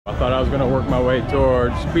I thought I was gonna work my way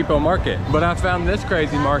towards Quipo Market, but I found this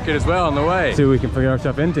crazy market as well on the way. See what we can figure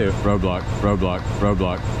ourselves into. Roadblock, roadblock,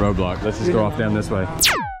 roadblock, roadblock. Let's just go off down this way.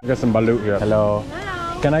 We got some balut here. Hello.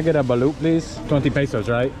 Hello. Can I get a balut, please? 20 pesos,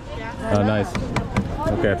 right? Yeah. Oh, nice.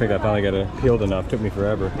 Okay, I think I finally got it peeled enough. Took me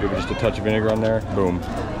forever. Maybe just a touch of vinegar on there. Boom.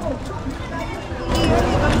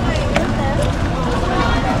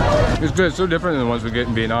 It's good. It's so different than the ones we get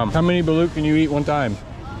in Vietnam. How many balut can you eat one time?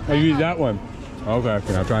 Oh, you eat that one.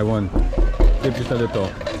 Okay, I'll try one. Give just a little.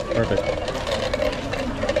 Perfect.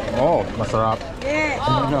 Oh, masarap.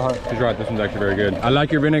 Yeah. She's right, this one's actually very good. I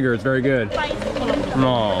like your vinegar, it's very good. Spicy.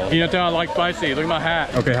 No. You know, I like spicy. Look at my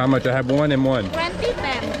hat. Okay, how much? I have one and one. 20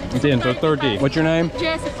 then. 10, so 30. What's your name?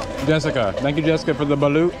 Jessica. Jessica. Thank you, Jessica, for the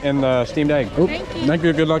balut and the steamed egg. Oop. Thank you. Thank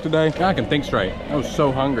you. Good luck today. I can think straight. I was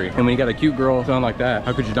so hungry. And when you got a cute girl sound like that,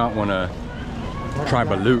 how could you not want to try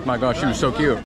balut? My gosh, she was so cute.